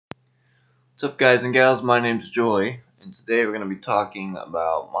What's up, guys and gals? My name's Joy, and today we're going to be talking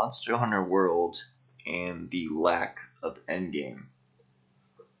about Monster Hunter World and the lack of Endgame.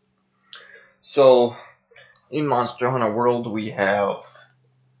 So, in Monster Hunter World, we have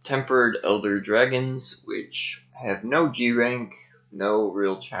tempered elder dragons, which have no G rank, no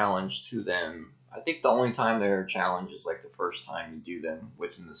real challenge to them. I think the only time they're a challenge is like the first time you do them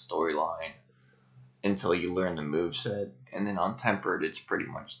within the storyline until you learn the moveset, and then on tempered, it's pretty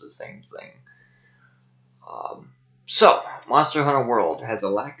much the same thing. So, Monster Hunter World has a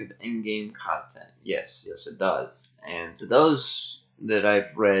lack of in-game content. Yes, it does. And to those that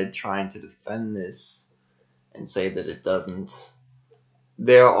I've read trying to defend this and say that it doesn't,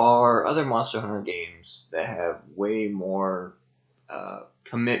 there are other Monster Hunter games that have way more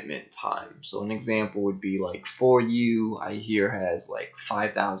commitment time. So an example would be like For You, I hear has like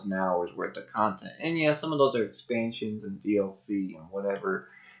 5,000 hours worth of content. And yeah, some of those are expansions and DLC and whatever.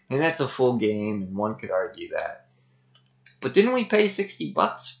 And that's a full game, and one could argue that. But didn't we pay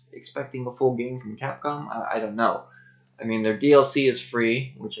 $60 expecting a full game from Capcom? I don't know. I mean, their DLC is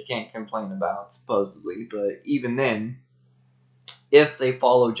free, which I can't complain about, supposedly. But even then, if they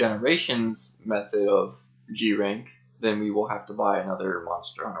follow Generations' method of G-Rank, then we will have to buy another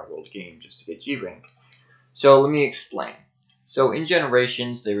Monster Hunter World game just to get G-Rank. So let me explain. So in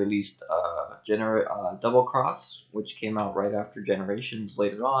Generations, they released Double Cross, which came out right after Generations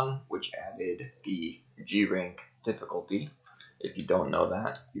later on, which added the G-Rank difficulty. If you don't know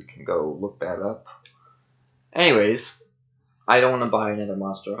that, you can go look that up. Anyways, I don't want to buy another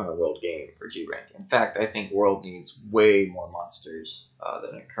Monster Hunter World game for G-Rank. In fact, I think World needs way more monsters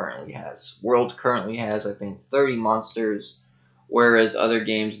than it currently has. World currently has, I think, 30 monsters, whereas other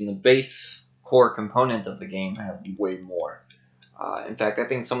games in the base core component of the game have way more. In fact, I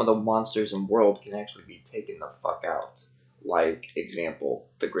think some of the monsters in World can actually be taken the fuck out. Like, example,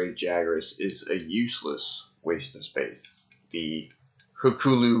 the Great Jagras is a useless waste of space. The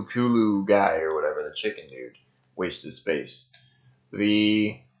Hukulu Kulu guy, or whatever, the chicken dude, waste of space.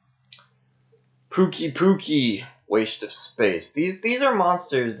 The Pookie waste of space. These are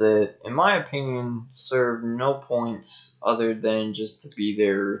monsters that, in my opinion, serve no point other than just to be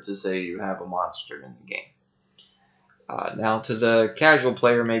there to say you have a monster in the game. Now, to the casual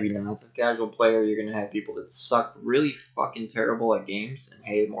player, maybe not. To the casual player, you're going to have people that suck really fucking terrible at games, and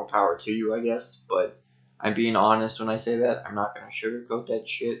hey, more power to you, I guess. But I'm being honest when I say that. I'm not going to sugarcoat that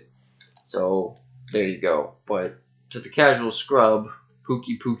shit. So, there you go. But to the casual scrub,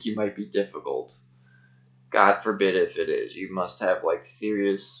 Pookie might be difficult. God forbid if it is. You must have, like,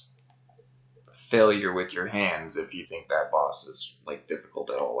 serious failure with your hands if you think that boss is, like, difficult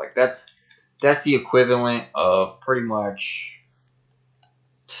at all. Like, that's the equivalent of pretty much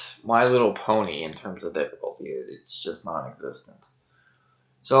My Little Pony in terms of difficulty. It's just non-existent.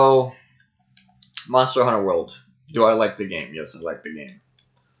 So, Monster Hunter World. Do I like the game? Yes, I like the game.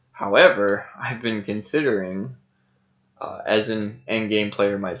 However, I've been considering, as an endgame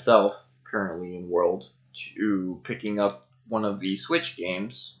player myself, currently in World, to picking up one of the Switch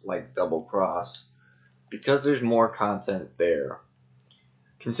games, like Double Cross, because there's more content there.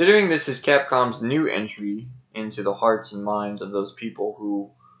 Considering this is Capcom's new entry into the hearts and minds of those people who,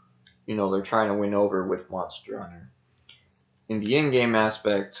 they're trying to win over with Monster Hunter, in the in-game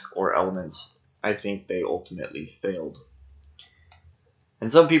aspect or elements, I think they ultimately failed.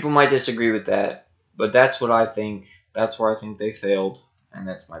 And some people might disagree with that, but that's what I think. That's where I think they failed, and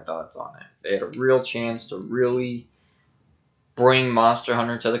that's my thoughts on it. They had a real chance to really bring Monster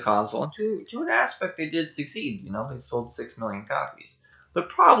Hunter to the console, and to an aspect they did succeed. They sold 6 million copies. The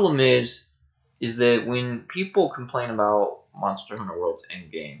problem is that when people complain about Monster Hunter World's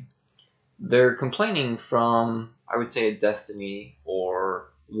endgame, they're complaining from, I would say, a Destiny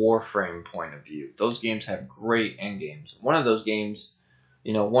or Warframe point of view. Those games have great endgames. One of those games,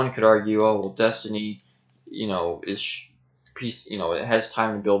 one could argue, oh, well, Destiny, is it has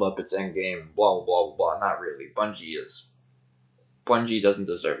time to build up its endgame, blah, blah, blah, blah. Not really. Bungie doesn't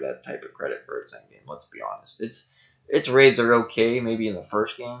deserve that type of credit for its endgame, let's be honest. Its raids are okay, maybe in the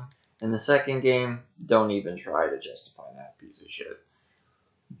first game. In the second game, don't even try to justify that piece of shit.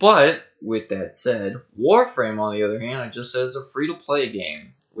 But, with that said, Warframe, on the other hand, I just said is a free-to-play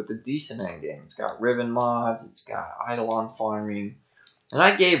game with a decent endgame. It's got Riven mods, it's got Eidolon farming, and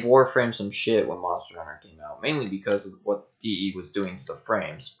I gave Warframe some shit when Monster Hunter came out, mainly because of what EE was doing to the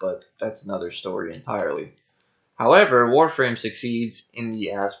frames, but that's another story entirely. However, Warframe succeeds in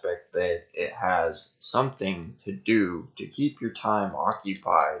the aspect that it has something to do to keep your time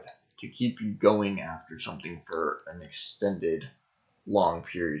occupied, to keep you going after something for an extended, long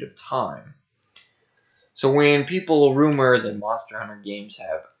period of time. So when people rumor that Monster Hunter games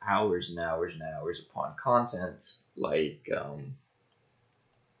have hours and hours and hours upon content, like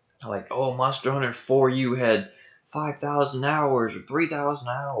oh Monster Hunter 4U had 5,000 hours or 3,000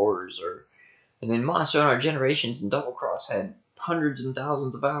 hours, or and then Monster Hunter Generations and Double Cross had hundreds and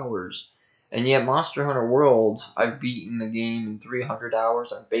thousands of hours. And yet Monster Hunter World, I've beaten the game in 300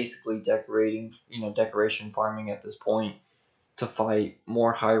 hours. I'm basically decoration farming at this point to fight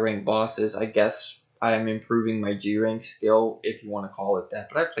more high rank bosses. I guess I am improving my G rank skill, if you want to call it that.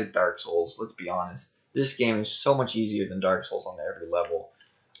 But I played Dark Souls, let's be honest. This game is so much easier than Dark Souls on every level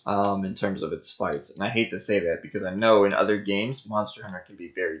in terms of its fights. And I hate to say that because I know in other games, Monster Hunter can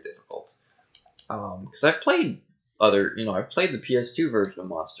be very difficult. Because I've played I've played the PS2 version of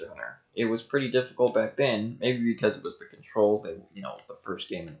Monster Hunter. It was pretty difficult back then, maybe because it was the controls. It was the first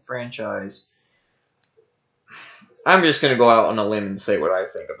game in the franchise. I'm just going to go out on a limb and say what I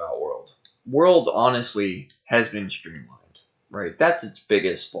think about World. World, honestly, has been streamlined, right? That's its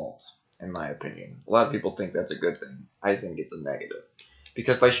biggest fault, in my opinion. A lot of people think that's a good thing. I think it's a negative.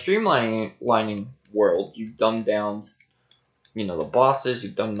 Because by streamlining World, you've dumbed down, the bosses,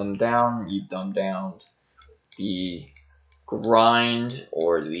 you've dumbed them down, you've dumbed down the grind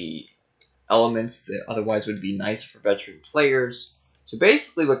or the elements that otherwise would be nice for veteran players. So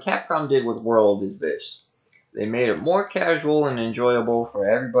basically what Capcom did with World is this. They made it more casual and enjoyable for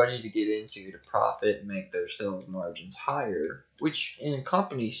everybody to get into, to profit and make their sales margins higher, which in a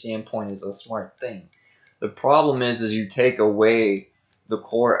company standpoint is a smart thing. The problem is you take away the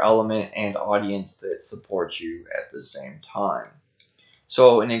core element and audience that supports you at the same time.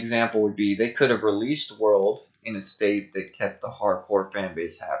 So an example would be they could have released World in a state that kept the hardcore fan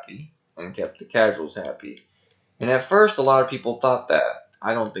base happy and kept the casuals happy. And at first a lot of people thought that.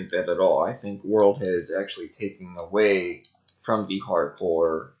 I don't think that at all. I think World has actually taken away from the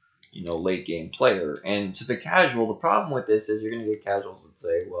hardcore, late game player. And to the casual, the problem with this is you're going to get casuals that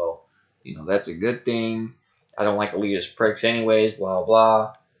say, well, that's a good thing. I don't like elitist pricks anyways, blah,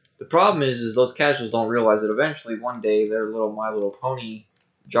 blah. The problem is those casuals don't realize that eventually one day their little My Little Pony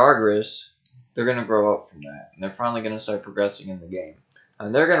Jargris, they're going to grow up from that. And they're finally going to start progressing in the game.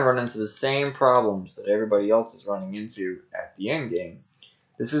 And they're going to run into the same problems that everybody else is running into at the end game.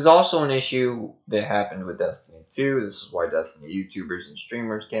 This is also an issue that happened with Destiny 2. This is why Destiny YouTubers and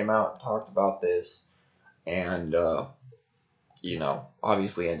streamers came out and talked about this. And,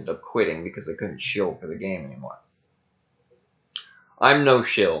 obviously ended up quitting because they couldn't shill for the game anymore. I'm no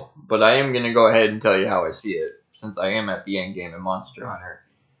shill, but I am going to go ahead and tell you how I see it, since I am at the end game in Monster Hunter.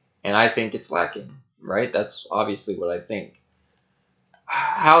 And I think it's lacking, right? That's obviously what I think.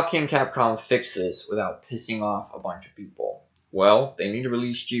 How can Capcom fix this without pissing off a bunch of people? Well, they need to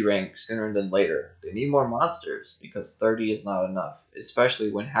release G-Rank sooner than later. They need more monsters, because 30 is not enough,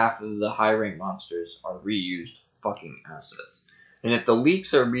 especially when half of the high-rank monsters are reused fucking assets. And if the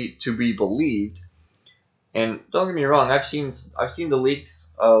leaks are to be believed, and don't get me wrong, I've seen the leaks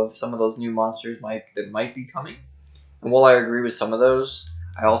of some of those new monsters that might be coming, and while I agree with some of those,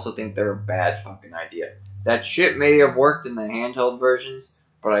 I also think they're a bad fucking idea. That shit may have worked in the handheld versions,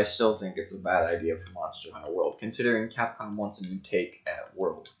 but I still think it's a bad idea for Monster Hunter World, considering Capcom wants a new take at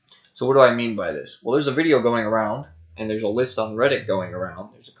World. So what do I mean by this? Well, there's a video going around, and there's a list on Reddit going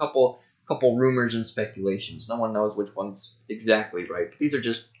around. There's a couple rumors and speculations. No one knows which one's exactly right, but these are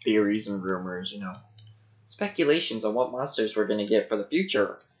just theories and rumors, speculations on what monsters we're going to get for the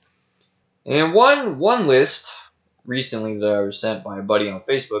future. And one list recently that I was sent by a buddy on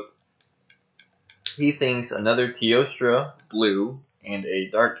Facebook, he thinks another Teostra Blue and a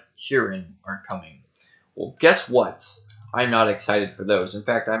Dark Huron are coming. Well, guess what? I'm not excited for those. In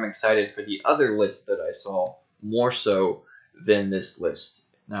fact, I'm excited for the other list that I saw more so than this list.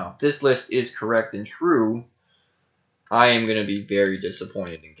 Now, if this list is correct and true, I am going to be very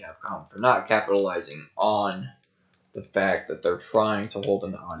disappointed in Capcom for not capitalizing on the fact that they're trying to hold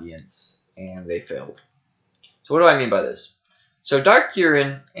an audience and they failed. So what do I mean by this? So Dark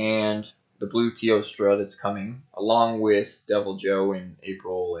Huron and the Blue Teostra that's coming, along with Devil Joe in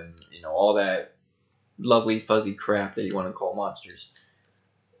April and all that lovely fuzzy crap that you want to call monsters.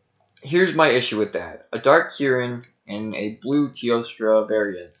 Here's my issue with that. A Dark Huron and a Blue Teostra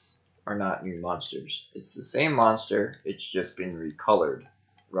variant are not new monsters. It's the same monster, it's just been recolored.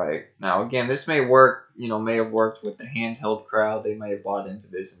 Right. Now, again, this may work, may have worked with the handheld crowd. They may have bought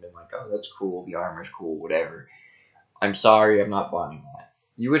into this and been like, oh, that's cool, the armor's cool, whatever. I'm sorry, I'm not buying that.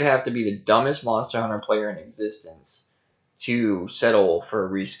 You would have to be the dumbest Monster Hunter player in existence to settle for a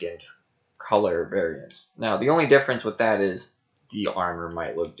reskinned color variant. Now, the only difference with that is the armor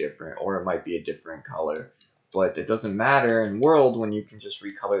might look different, or it might be a different color. But it doesn't matter in World when you can just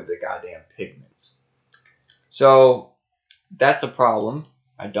recolor the goddamn pigments. So that's a problem.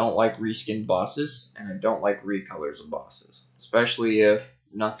 I don't like reskinned bosses, and I don't like recolors of bosses, especially if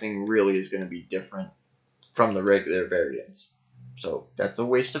nothing really is going to be different from the regular variants. So that's a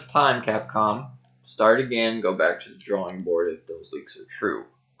waste of time, Capcom. Start again, go back to the drawing board if those leaks are true.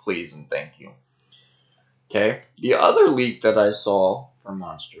 Please and thank you. Okay, the other leak that I saw for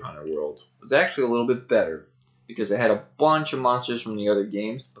Monster Hunter World was actually a little bit better because it had a bunch of monsters from the other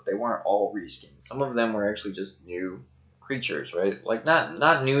games, but they weren't all reskins. Some of them were actually just new creatures, right? Like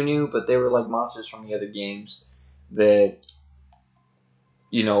not new, but they were like monsters from the other games that,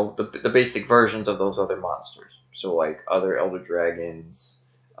 you know, the basic versions of those other monsters. So like other Elder Dragons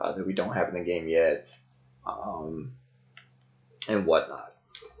that we don't have in the game yet, and whatnot.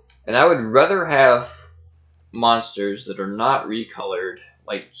 And I would rather have monsters that are not recolored,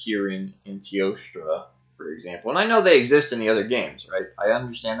 like Kieran and Teostra, for example. And I know they exist in the other games, right? I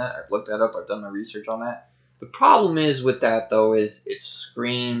understand that. I've looked that up. I've done my research on that. The problem is with that, though, is it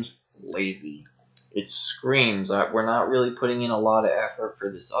screams lazy. It screams we're not really putting in a lot of effort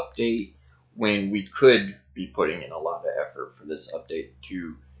for this update when we could be putting in a lot of effort for this update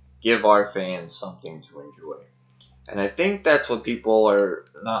to give our fans something to enjoy. And I think that's what people are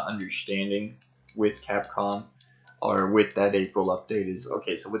not understanding with Capcom or with that April update is,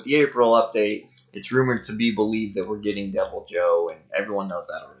 okay, so with the April update, it's rumored to be believed that we're getting Devil Joe, and everyone knows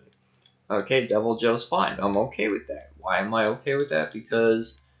that already. Okay, Devil Joe's fine. I'm okay with that. Why am I okay with that?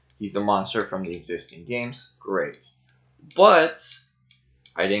 Because he's a monster from the existing games. Great. But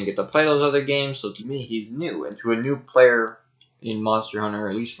I didn't get to play those other games, so to me, he's new. And to a new player in Monster Hunter,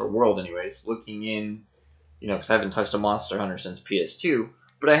 at least for World anyways, looking in, you know, because I haven't touched a Monster Hunter since PS2,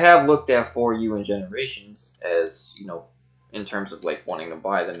 but I have looked at For You and Generations as, you know, in terms of like wanting to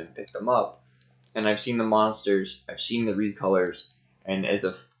buy them and pick them up. And I've seen the monsters, I've seen the recolors, and as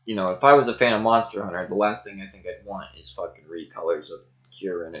a, you know, if I was a fan of Monster Hunter, the last thing I think I'd want is fucking recolors of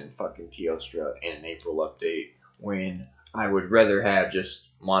Kieran and fucking Teostra in an April update when I would rather have just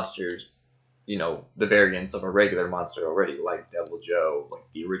monsters, you know, the variants of a regular monster already, like Devil Joe, like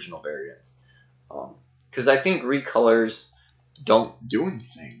the original variant. Because I think recolors don't do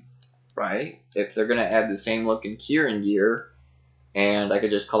anything, right? If they're gonna add the same looking Kieran gear, and I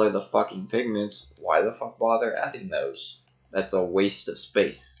could just color the fucking pigments, why the fuck bother adding those? That's a waste of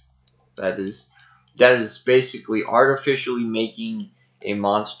space. That is basically artificially making a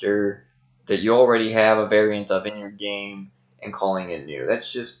monster that you already have a variant of in your game and calling it new.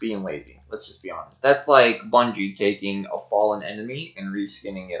 That's just being lazy. Let's just be honest. That's like Bungie taking a fallen enemy and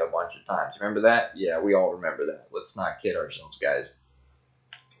reskinning it a bunch of times. Remember that? Yeah, we all remember that. Let's not kid ourselves, guys.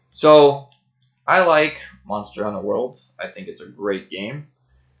 So, I like Monster Hunter World. I think it's a great game.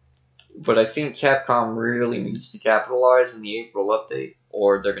 But I think Capcom really needs to capitalize in the April update,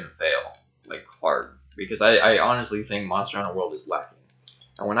 or they're going to fail, like hard. Because I honestly think Monster Hunter World is lacking.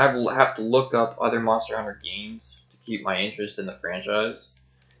 And when I have to look up other Monster Hunter games to keep my interest in the franchise,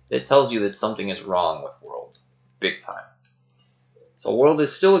 it tells you that something is wrong with World. Big time. So World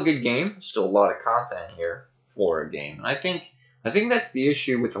is still a good game. Still a lot of content here for a game. And I think that's the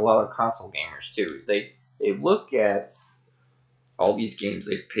issue with a lot of console gamers too, is they look at all these games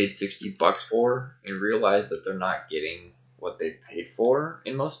they've paid $60 for and realize that they're not getting what they've paid for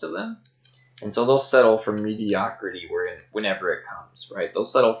in most of them. And so they'll settle for mediocrity whenever it comes, right? They'll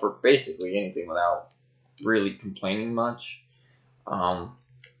settle for basically anything without really complaining much.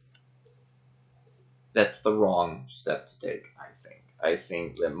 That's the wrong step to take, I think. I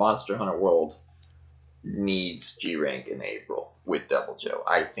think that Monster Hunter World needs G rank in April with Devil Joe.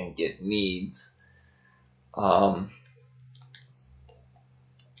 I think it needs,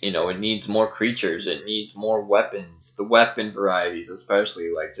 it needs more creatures. It needs more weapons. The weapon varieties,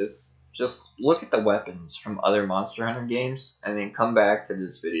 especially, like just look at the weapons from other Monster Hunter games, and then come back to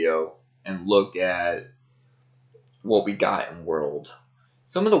this video and look at what we got in World.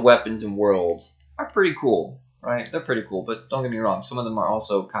 Some of the weapons in World are pretty cool, right? They're pretty cool, but don't get me wrong. Some of them are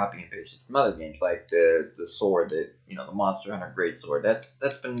also copy and pasted from other games, like the sword that, the Monster Hunter Great Sword. That's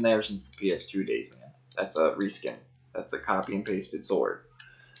been there since the PS2 days, man. That's a reskin. That's a copy and pasted sword.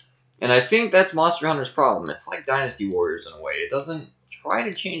 And I think that's Monster Hunter's problem. It's like Dynasty Warriors in a way. It doesn't try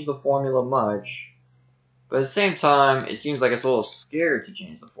to change the formula much, but at the same time, it seems like it's a little scared to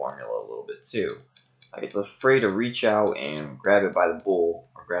change the formula a little bit too. Like it's afraid to reach out and grab it by the bull,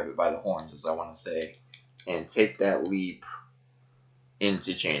 or grab it by the horns, as I want to say, and take that leap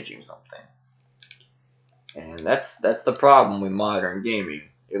into changing something. And that's the problem with modern gaming,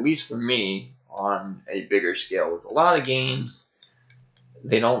 at least for me, on a bigger scale. It's a lot of games,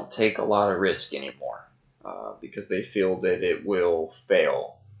 they don't take a lot of risk anymore because they feel that it will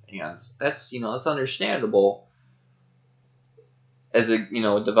fail and that's that's understandable as a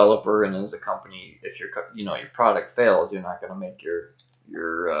a developer and as a company. If your your product fails, you're not going to make your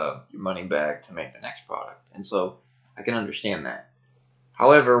money back to make the next product, and so I can understand that.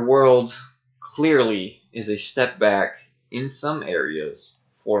 However, World clearly is a step back in some areas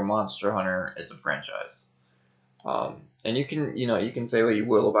for Monster Hunter as a franchise. And you can say what you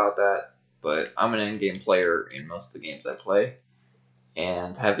will about that, but I'm an endgame player in most of the games I play,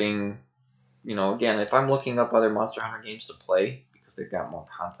 and having again, if I'm looking up other Monster Hunter games to play because they've got more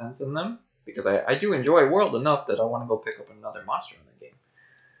content in them, because I do enjoy World enough that I want to go pick up another Monster Hunter game.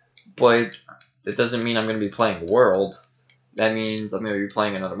 But that doesn't mean I'm going to be playing World. That means I'm going to be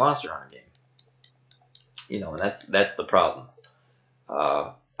playing another Monster Hunter game. And that's the problem.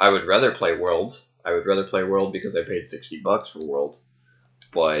 I would rather play World. I would rather play World because I paid $60 for World.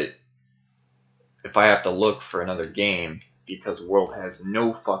 But if I have to look for another game because World has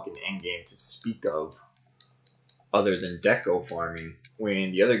no fucking endgame to speak of other than deco farming,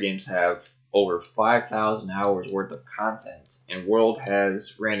 when the other games have over 5,000 hours worth of content, and World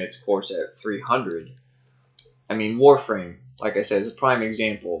has ran its course at 300. I mean, Warframe, like I said, is a prime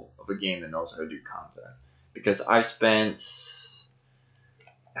example of a game that knows how to do content. Because I spent...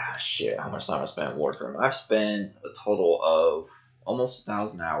 how much time I spent in Warframe? I've spent a total of almost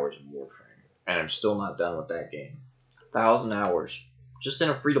 1,000 hours in Warframe, and I'm still not done with that game. 1,000 hours. Just in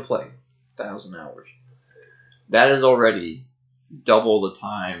a free-to-play. 1,000 hours. That is already double the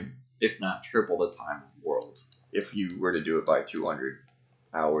time, if not triple the time of World. If you were to do it by 200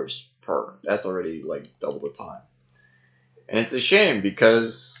 hours per. That's already like double the time. And it's a shame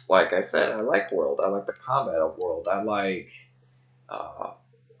because, like I said, I like World. I like the combat of World. I like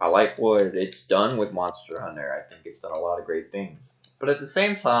what it's done with Monster Hunter. I think it's done a lot of great things. But at the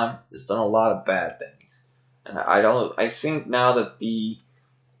same time, it's done a lot of bad things. And I think now that the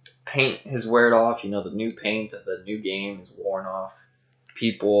paint has weared off, the new paint of the new game is worn off,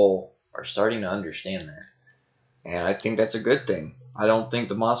 people are starting to understand that. And I think that's a good thing. I don't think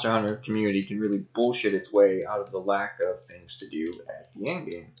the Monster Hunter community can really bullshit its way out of the lack of things to do at the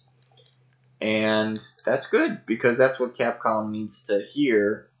endgame. And that's good, because that's what Capcom needs to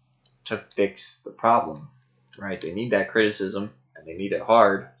hear to fix the problem, right? They need that criticism, and they need it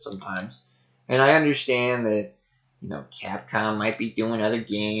hard sometimes. And I understand that, Capcom might be doing other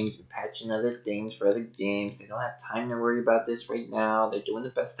games and patching other things for other games. They don't have time to worry about this right now. They're doing the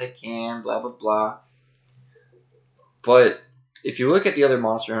best they can, blah, blah, blah. But if you look at the other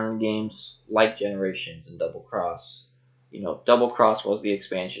Monster Hunter games, like Generations and Double Cross, Double Cross was the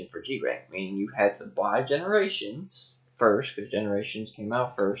expansion for G-Rank, meaning you had to buy Generations first, because Generations came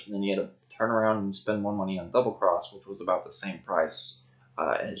out first, and then you had to turn around and spend more money on Double Cross, which was about the same price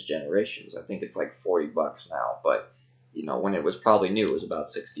as Generations. I think it's like $40 now, but when it was probably new, it was about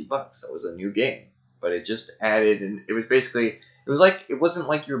 $60. It was a new game, but it just added, and it was basically, it wasn't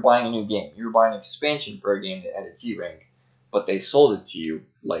like you were buying a new game. You were buying an expansion for a game that added G-Rank, but they sold it to you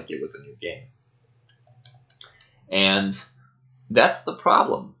like it was a new game. And that's the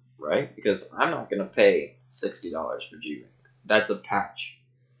problem, right? Because I'm not going to pay $60 for G-Rank. That's a patch,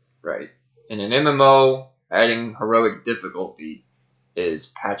 right? In an MMO, adding heroic difficulty is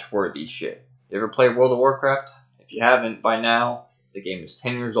patch-worthy shit. You ever play World of Warcraft? If you haven't by now, the game is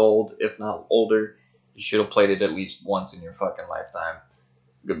 10 years old, if not older. You should have played it at least once in your fucking lifetime.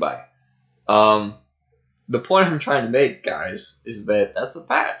 Goodbye. The point I'm trying to make, guys, is that that's a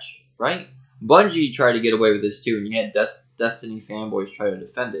patch, right? Bungie tried to get away with this too, and you had Destiny fanboys try to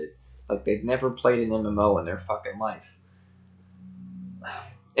defend it. Like they've never played an MMO in their fucking life.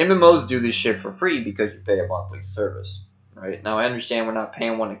 MMOs do this shit for free because you pay a monthly service, right? Now I understand we're not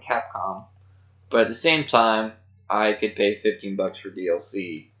paying one to Capcom, but at the same time, I could pay $15 for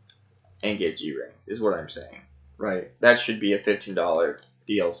DLC and get G-Rank, is what I'm saying, right? That should be a $15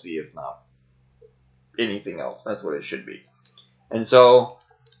 DLC, if not anything else. That's what it should be. And so,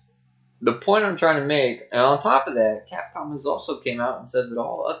 the point I'm trying to make, and on top of that, Capcom has also came out and said that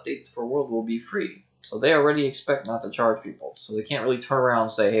all updates for World will be free. So they already expect not to charge people. So they can't really turn around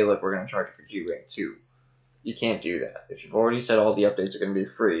and say, hey, look, we're going to charge you for G-Rank too. You can't do that. If you've already said all the updates are going to be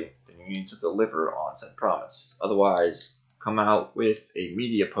free, then you need to deliver on said promise. Otherwise, come out with a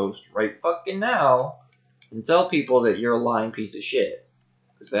media post right fucking now and tell people that you're a lying piece of shit.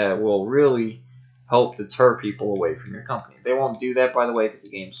 Because that will really help deter people away from your company. They won't do that, by the way, because the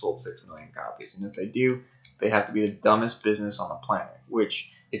game sold 6 million copies. And if they do, they have to be the dumbest business on the planet. Which,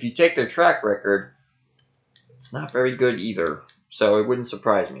 if you take their track record, it's not very good either. So it wouldn't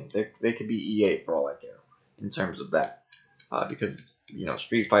surprise me. They could be EA for all I care in terms of that. Because,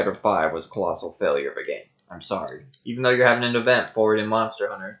 Street Fighter V was a colossal failure of a game. I'm sorry. Even though you're having an event forward in Monster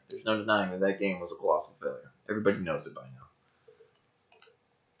Hunter, there's no denying that that game was a colossal failure. Everybody knows it by now.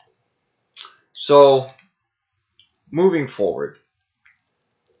 So, moving forward,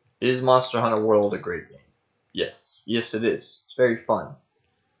 is Monster Hunter World a great game? Yes. Yes, it is. It's very fun.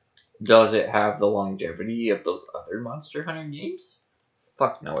 Does it have the longevity of those other Monster Hunter games?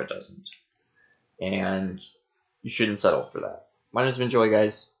 Fuck no, it doesn't. And you shouldn't settle for that. My name's been Joy,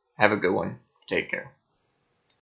 guys. Have a good one. Take care.